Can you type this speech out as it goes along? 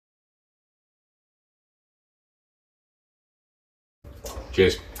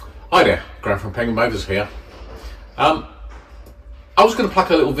Cheers. Hi there, Graham from Penguin Motors here. I was going to pluck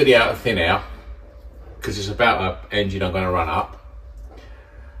a little video out of thin air because it's about an engine I'm going to run up,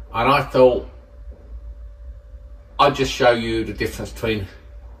 and I thought I'd just show you the difference between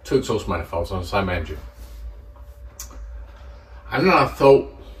two exhaust manifolds on the same engine. And then I thought,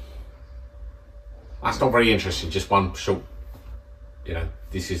 that's not very interesting, just one short, you know,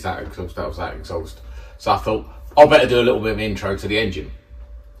 this is that exhaust, that was that exhaust. So I thought, I'll better do a little bit of an intro to the engine.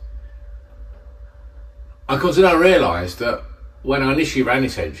 Because then I realised that when I initially ran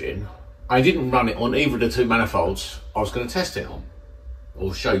this engine, I didn't run it on either of the two manifolds I was going to test it on,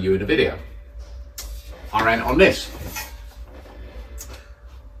 or show you in the video. I ran it on this.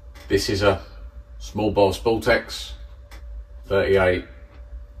 This is a small bore Sportex, 38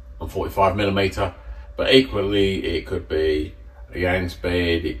 and 45mm, but equally it could be a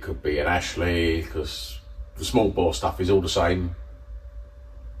Yansbed, it could be an Ashley, because the small bore stuff is all the same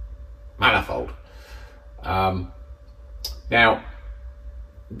manifold. Now,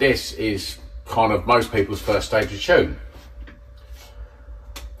 this is kind of most people's first stage of tune.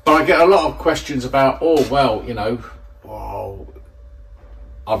 But I get a lot of questions about, oh, well, you know, oh,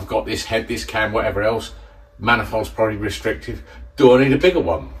 I've got this head, this cam, whatever else. Manifold's probably restrictive. Do I need a bigger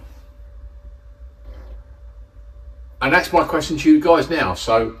one? And that's my question to you guys now.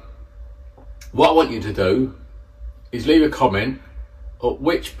 So what I want you to do is leave a comment at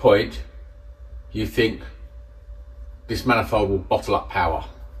which point you think this manifold will bottle up power.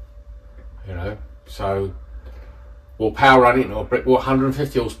 You know, so will power run it or brick? Well,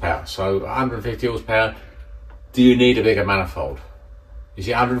 150 horsepower. So 150 horsepower, do you need a bigger manifold? Is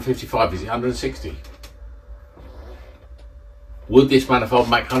it 155? Is it 160? Would this manifold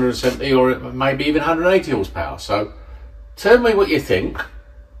make 170 or maybe even 180 horsepower? So tell me what you think.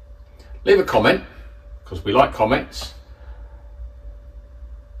 Leave a comment, because we like comments.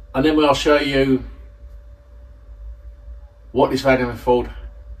 And then we'll show you what this manifold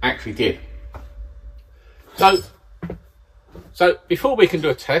actually did. So before we can do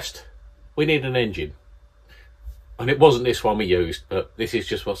a test, we need an engine. And it wasn't this one we used, but this is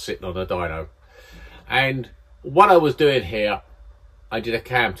just what's sitting on the dyno. And what I was doing here, I did a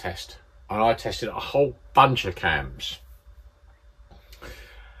cam test, and I tested a whole bunch of cams.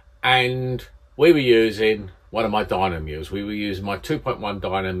 And we were using one of my dyno mules. We were using my 2.1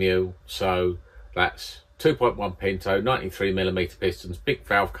 dyno mule, so that's 2.1 pinto, 93mm pistons, big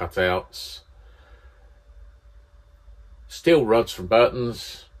valve cutouts, steel rods from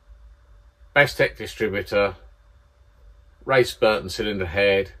Burton's, Bestek distributor, race Burton cylinder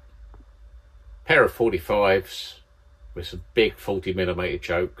head, pair of 45s with some big 40mm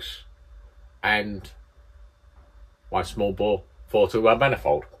chokes, and my small bore 421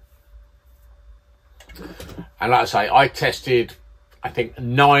 manifold. And like I say, I tested, I think,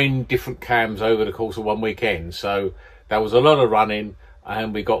 9 different cams over the course of one weekend, so there was a lot of running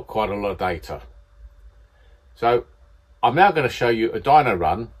and we got quite a lot of data. So I'm now going to show you a dyno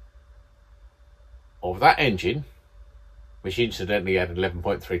run of that engine, which incidentally had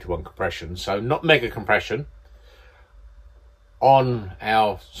 11.3 to 1 compression, so not mega compression, on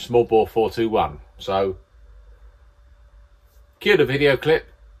our small bore 421. So cue the video clip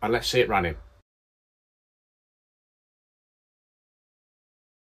and let's see it running.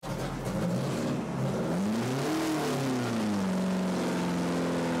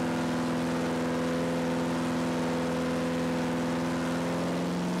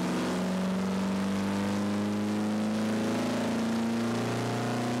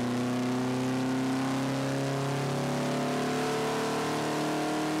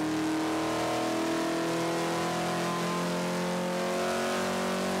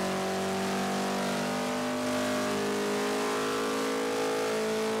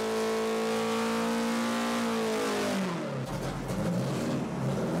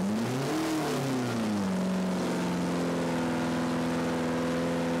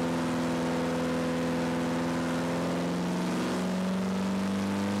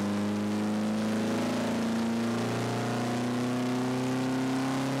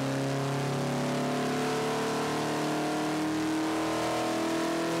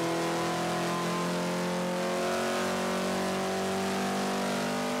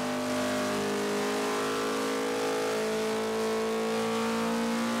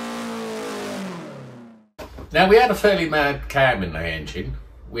 Now, we had a fairly mad cam in the engine.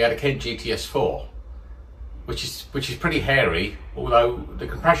 We had a Kent GTS4, which is pretty hairy, although the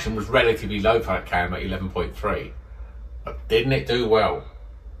compression was relatively low for that cam at 11.3. But didn't it do well?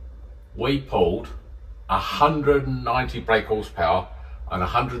 We pulled 190 brake horsepower and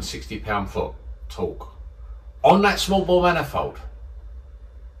 160 pound-foot torque on that small bore manifold.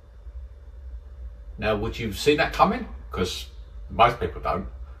 Now, would you see that coming? Because most people don't.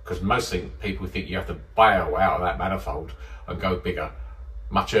 Because most people think you have to bail out of that manifold and go bigger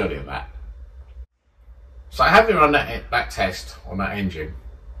much earlier than that. So having run that test on that engine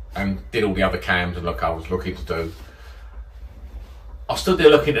and did all the other cams and look I was looking to do, I stood there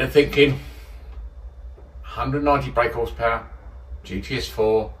looking at it thinking, 190 brake horsepower,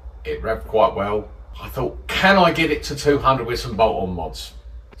 GTS4, it revved quite well. I thought, can I get it to 200 with some bolt-on mods?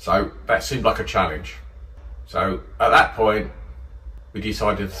 So that seemed like a challenge. So at that point, we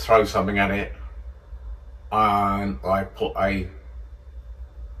decided to throw something at it, and I put a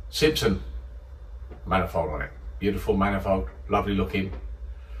Simpson manifold on it. Beautiful manifold, lovely looking.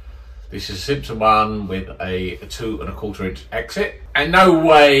 This is a Simpson one with a 2 1/4 inch exit. And no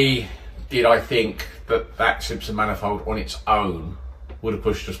way did I think that that Simpson manifold on its own would have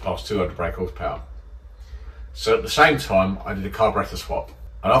pushed us past 200 brake horsepower. So at the same time, I did a carburetor swap.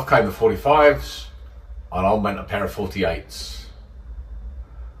 And off came the 45s, and on went a pair of 48s,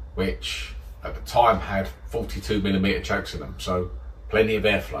 which at the time had 42mm chokes in them, so plenty of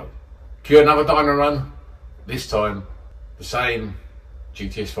airflow. Cue another dyno run, this time the same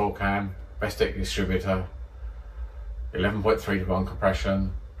GTS4 cam, Bestek distributor, 11.3:1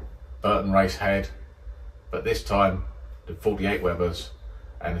 compression, Burton race head, but this time the 48 Webers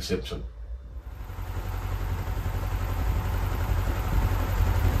and a Simpson.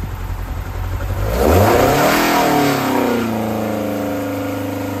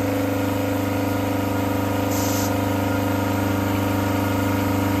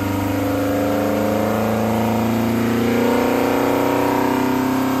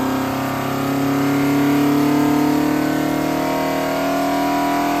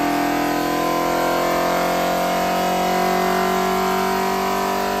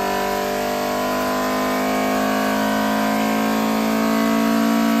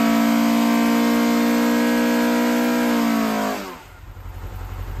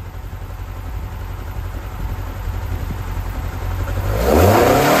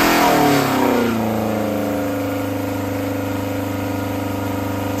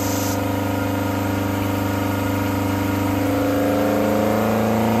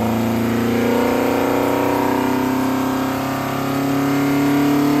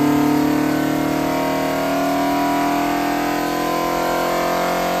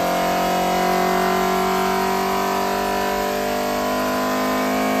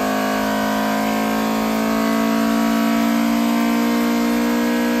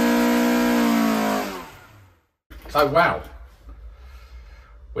 So wow,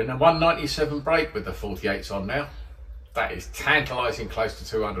 we're in a 197 brake with the 48s on now. That is tantalising close to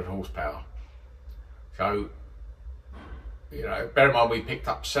 200 horsepower. So, you know, bear in mind we picked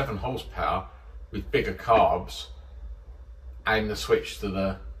up 7 horsepower with bigger carbs and the switch to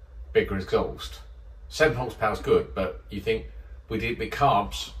the bigger exhaust. 7 horsepower is good, but you think we did big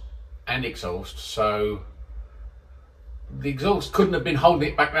carbs and exhaust, so the exhaust couldn't have been holding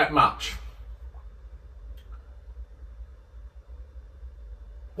it back that much.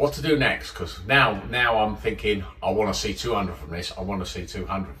 What to do next? Because now I'm thinking I want to see 200 from this, I want to see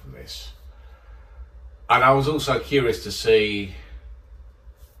 200 from this. And I was also curious to see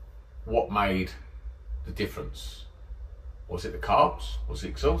what made the difference. Was it the carbs? Was it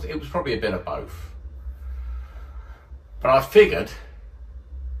exhaust? It was probably a bit of both. But I figured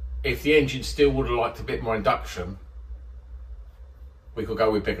if the engine still would have liked a bit more induction, we could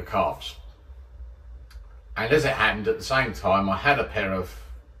go with bigger carbs. And as it happened, at the same time, I had a pair of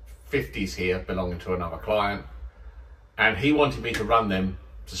 50's here belonging to another client, and he wanted me to run them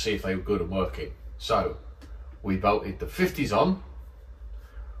to see if they were good and working. So we bolted the 50's on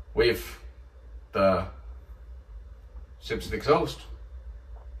with the Simpson exhaust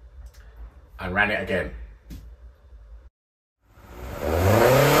and ran it again.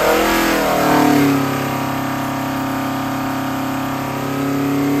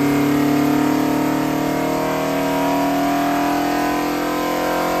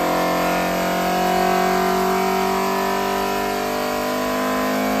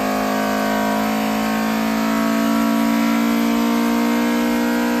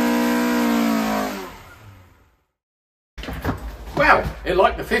 Well, it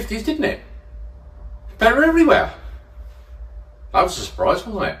liked the 50's, didn't it? Better everywhere. That was a surprise,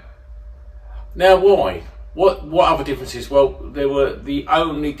 wasn't it? Now, why? What other differences? Well, the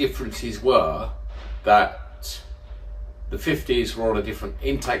only differences were that the 50's were on a different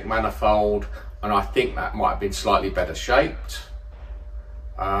intake manifold, and I think that might have been slightly better shaped.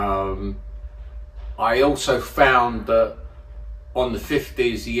 I also found that on the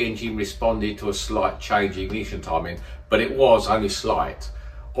 50's the engine responded to a slight change in ignition timing, but it was only slight.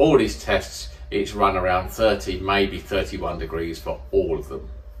 All these tests, it's run around 30, maybe 31 degrees for all of them.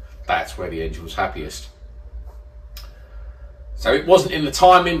 That's where the engine was happiest. So it wasn't in the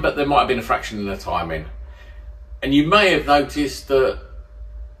timing, but there might have been a fraction in the timing. And you may have noticed that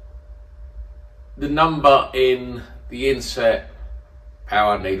the number in the inset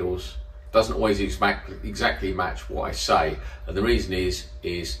power needles doesn't always exactly match what I say. And the reason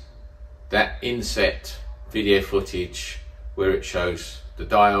is that inset video footage where it shows the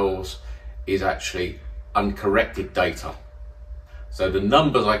dials is actually uncorrected data. So the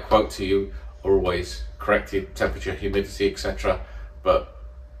numbers I quote to you are always corrected, temperature, humidity, etc. But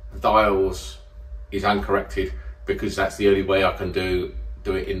the dials is uncorrected because that's the only way I can do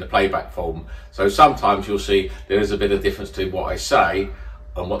it in the playback form. So sometimes you'll see there is a bit of difference between what I say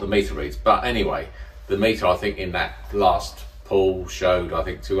and what the meter reads. But anyway, the meter I think in that last pull showed I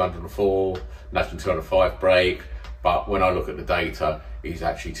think 204, national 205 brake, but when I look at the data, he's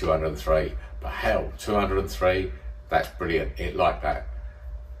actually 203. But hell, 203, that's brilliant. It like that.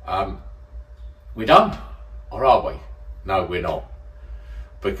 We're done, or are we? No, we're not.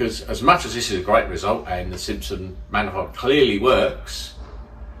 Because as much as this is a great result and the Simpson manifold clearly works,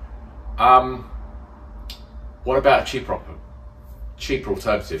 what about a cheaper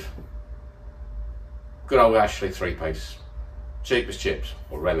alternative? Good old Ashley 3-piece, cheap as chips,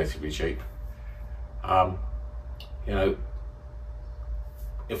 or relatively cheap. You know,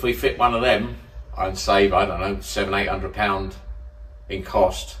 if we fit one of them and save, I don't know, £700–800 in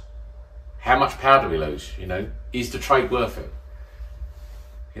cost, how much power do we lose? You know, is the trade worth it?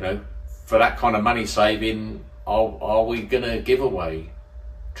 You know, for that kind of money saving, are we gonna give away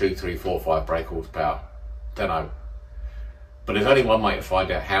 2, 3, 4, 5 brake horsepower? Don't know. But there's only one way to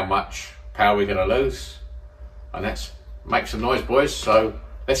find out how much power we're gonna lose, and that's make some noise, boys. So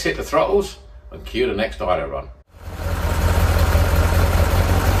let's hit the throttles and cue the next dyno run.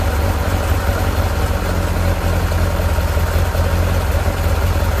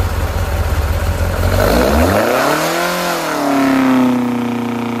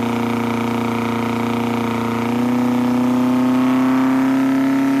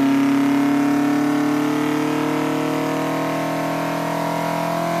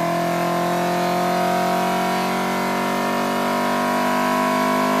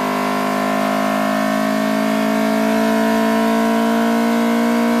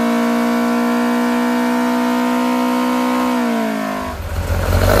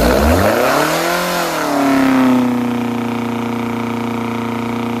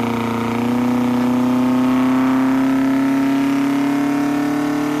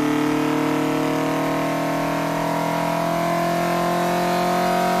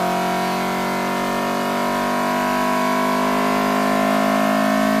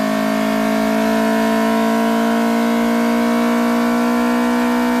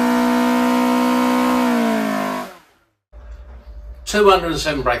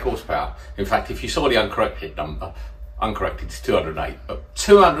 $207 brake horsepower. In fact, if you saw the uncorrected number, uncorrected is 208, but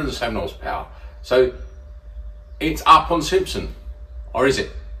 207 horsepower. So it's up on Simpson, or is it?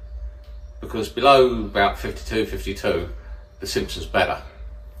 Because below about 52, 52, the Simpson's better.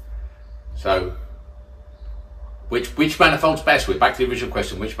 So which manifold's best? We're back to the original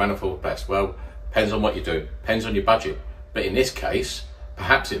question, which manifold's best? Well, depends on what you do, depends on your budget. But in this case,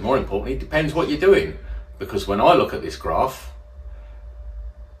 perhaps it more importantly, depends what you're doing. Because when I look at this graph,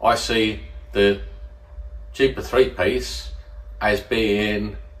 I see the cheaper 3-piece as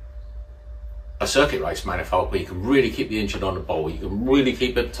being a circuit race manifold where you can really keep the engine on the ball, you can really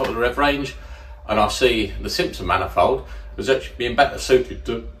keep it at the top of the rev range, and I see the Simpson manifold as actually being better suited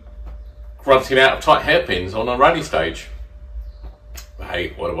to grunting out of tight hairpins on a rally stage. But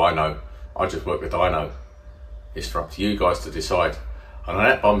hey, what do I know? I just work the dyno. It's for up to you guys to decide. And on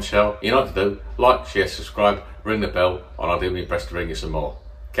that bombshell, you know what to do: like, share, subscribe, ring the bell, and I'll do my best to bring you some more.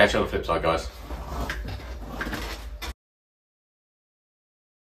 Catch you on the flip side, guys.